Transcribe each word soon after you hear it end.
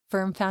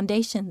Firm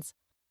Foundations,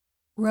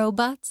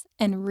 Robots,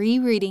 and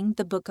Rereading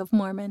the Book of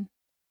Mormon.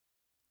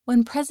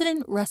 When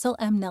President Russell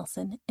M.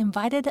 Nelson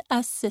invited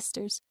us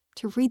sisters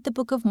to read the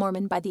Book of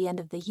Mormon by the end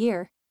of the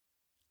year,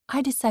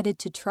 I decided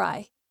to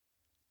try.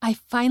 I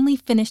finally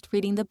finished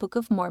reading the Book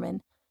of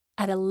Mormon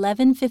at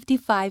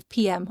 11:55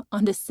 p.m.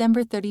 on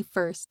December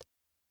 31st.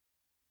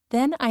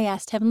 Then I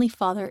asked Heavenly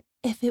Father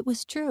if it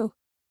was true.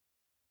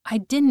 I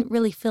didn't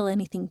really feel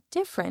anything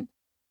different,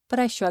 but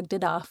I shrugged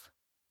it off.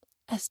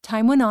 As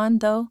time went on,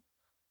 though,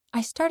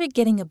 I started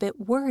getting a bit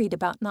worried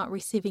about not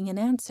receiving an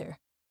answer.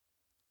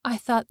 I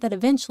thought that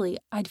eventually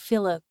I'd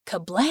feel a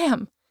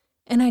kablam,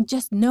 and I'd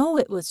just know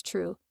it was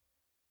true.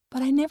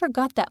 But I never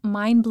got that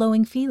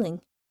mind-blowing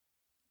feeling.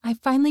 I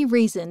finally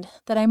reasoned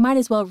that I might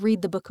as well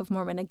read the Book of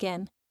Mormon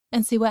again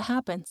and see what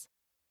happens.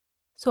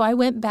 So I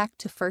went back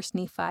to 1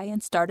 Nephi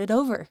and started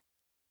over.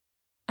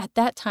 At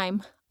that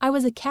time, I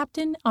was a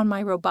captain on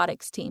my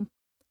robotics team.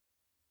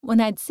 When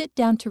I'd sit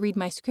down to read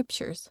my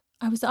scriptures,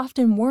 I was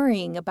often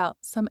worrying about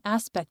some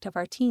aspect of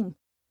our team.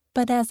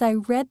 But as I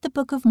read the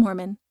Book of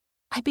Mormon,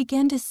 I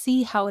began to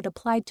see how it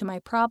applied to my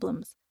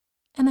problems,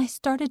 and I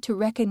started to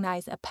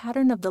recognize a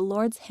pattern of the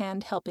Lord's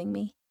hand helping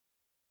me.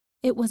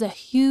 It was a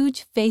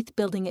huge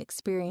faith-building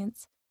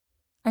experience.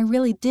 I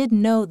really did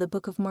know the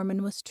Book of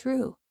Mormon was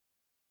true.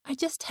 I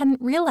just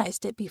hadn't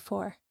realized it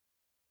before.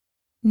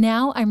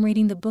 Now I'm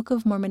reading the Book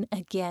of Mormon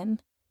again.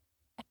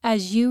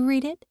 As you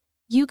read it,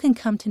 you can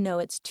come to know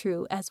it's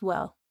true as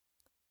well.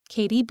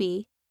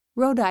 KDB,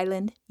 Rhode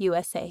Island,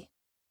 USA.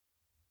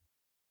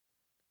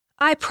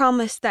 I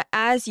promise that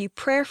as you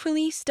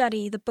prayerfully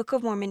study the Book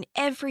of Mormon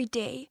every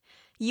day,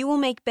 you will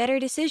make better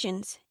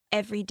decisions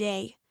every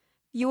day.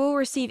 You will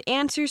receive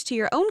answers to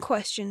your own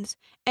questions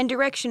and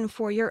direction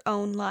for your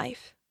own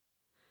life.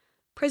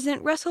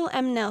 President Russell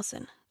M.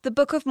 Nelson, the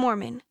Book of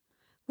Mormon.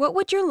 What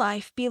would your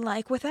life be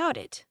like without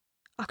it?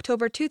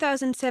 October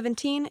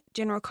 2017,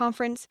 General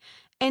Conference,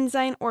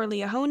 Ensign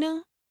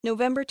Orleahona,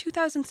 November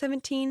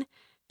 2017,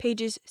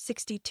 pages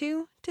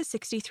 62 to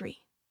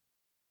 63.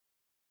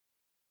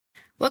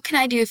 What can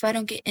I do if I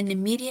don't get an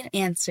immediate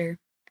answer?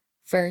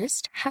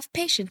 First, have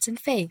patience and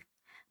faith.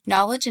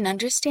 Knowledge and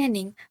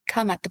understanding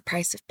come at the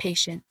price of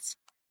patience.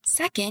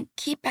 Second,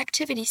 keep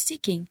activity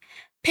seeking.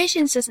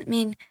 Patience doesn't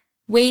mean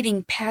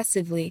waiting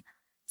passively,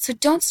 so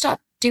don't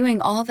stop doing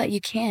all that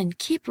you can.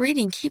 Keep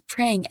reading, keep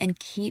praying, and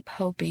keep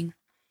hoping.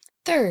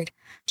 Third,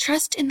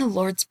 trust in the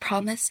Lord's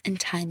promise and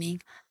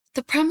timing.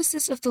 The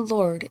promises of the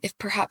Lord, if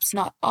perhaps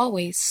not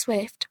always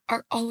swift,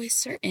 are always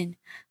certain.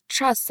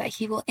 Trust that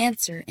He will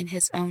answer in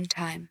His own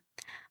time.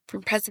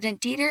 From President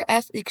Dieter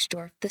F.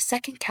 Uchtdorf, the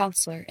second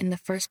counselor in the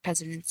First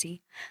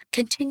Presidency.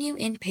 Continue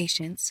in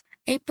patience.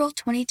 April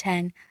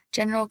 2010,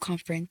 General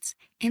Conference,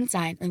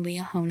 Ensign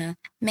Orleahona,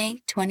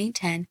 May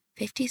 2010,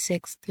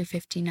 56 through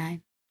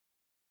 59.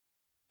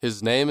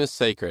 His name is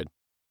sacred.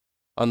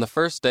 On the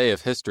first day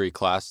of history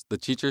class, the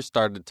teacher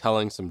started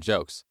telling some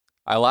jokes.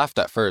 I laughed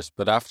at first,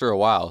 but after a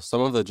while,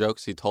 some of the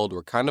jokes he told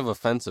were kind of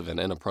offensive and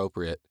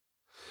inappropriate.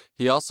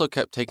 He also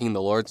kept taking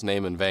the Lord's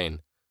name in vain.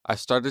 I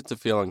started to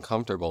feel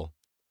uncomfortable.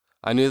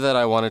 I knew that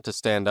I wanted to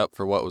stand up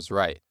for what was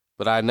right,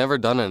 but I had never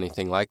done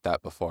anything like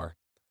that before.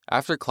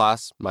 After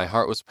class, my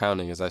heart was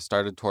pounding as I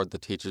started toward the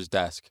teacher's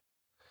desk.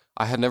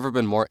 I had never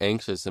been more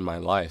anxious in my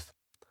life.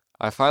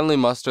 I finally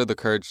mustered the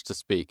courage to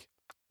speak.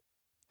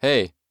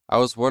 "Hey, I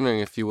was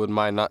wondering if you would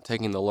mind not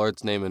taking the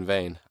Lord's name in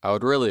vain. I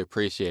would really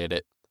appreciate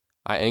it."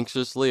 I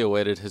anxiously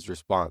awaited his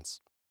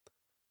response.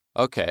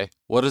 "Okay,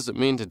 what does it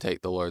mean to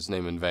take the Lord's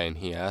name in vain?"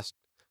 he asked,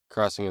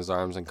 crossing his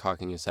arms and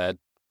cocking his head.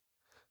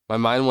 My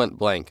mind went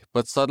blank,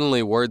 but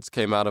suddenly words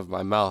came out of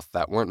my mouth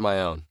that weren't my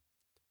own.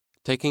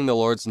 Taking the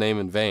Lord's name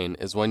in vain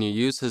is when you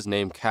use His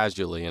name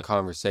casually in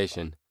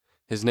conversation.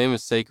 His name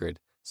is sacred,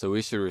 so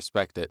we should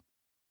respect it.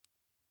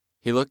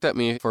 He looked at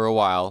me for a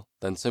while,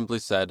 then simply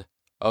said,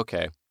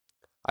 "Okay."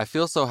 I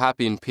feel so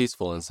happy and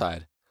peaceful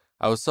inside.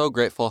 I was so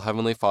grateful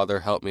Heavenly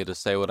Father helped me to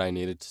say what I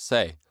needed to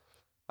say.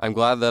 I'm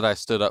glad that I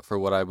stood up for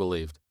what I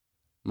believed.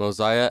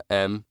 Mosiah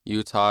M.,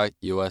 Utah,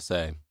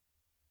 USA.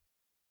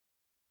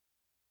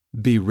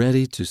 Be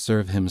ready to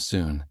serve Him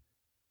soon.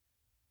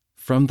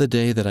 From the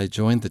day that I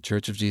joined the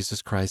Church of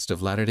Jesus Christ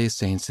of Latter-day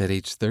Saints at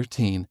age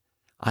 13,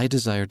 I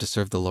desired to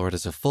serve the Lord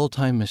as a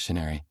full-time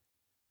missionary.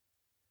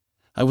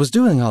 I was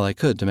doing all I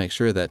could to make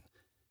sure that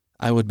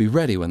I would be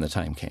ready when the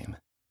time came.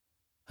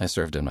 I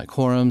served in my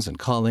quorums and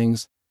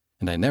callings,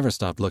 and I never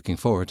stopped looking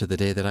forward to the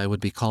day that I would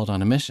be called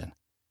on a mission.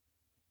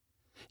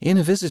 In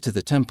a visit to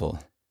the temple,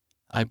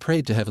 I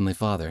prayed to Heavenly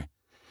Father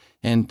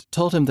and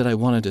told Him that I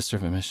wanted to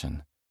serve a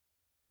mission.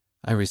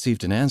 I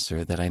received an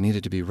answer that I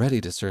needed to be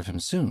ready to serve Him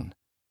soon.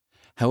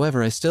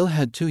 However, I still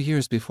had 2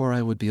 years before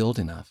I would be old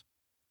enough.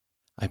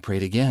 I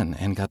prayed again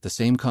and got the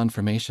same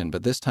confirmation,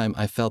 but this time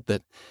I felt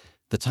that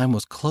the time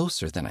was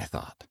closer than I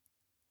thought.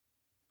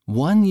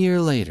 1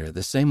 year later,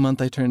 the same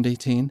month I turned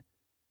 18,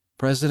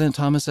 President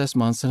Thomas S.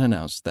 Monson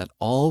announced that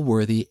all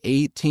worthy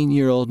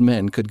 18-year-old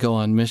men could go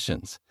on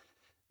missions.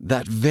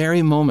 That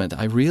very moment,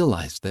 I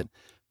realized that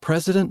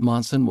President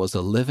Monson was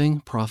a living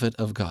prophet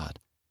of God.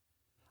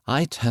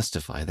 I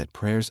testify that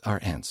prayers are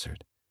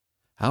answered.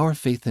 Our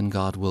faith in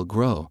God will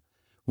grow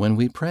when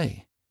we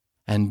pray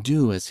and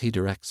do as He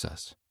directs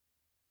us.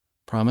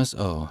 Promise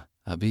O,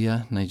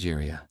 Abia,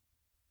 Nigeria.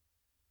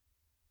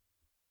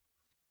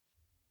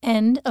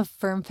 End of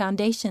Firm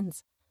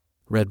Foundations.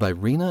 Read by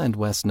Rena and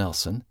Wes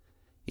Nelson,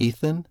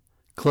 Ethan,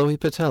 Chloe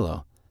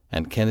Patello,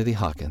 and Kennedy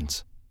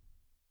Hawkins.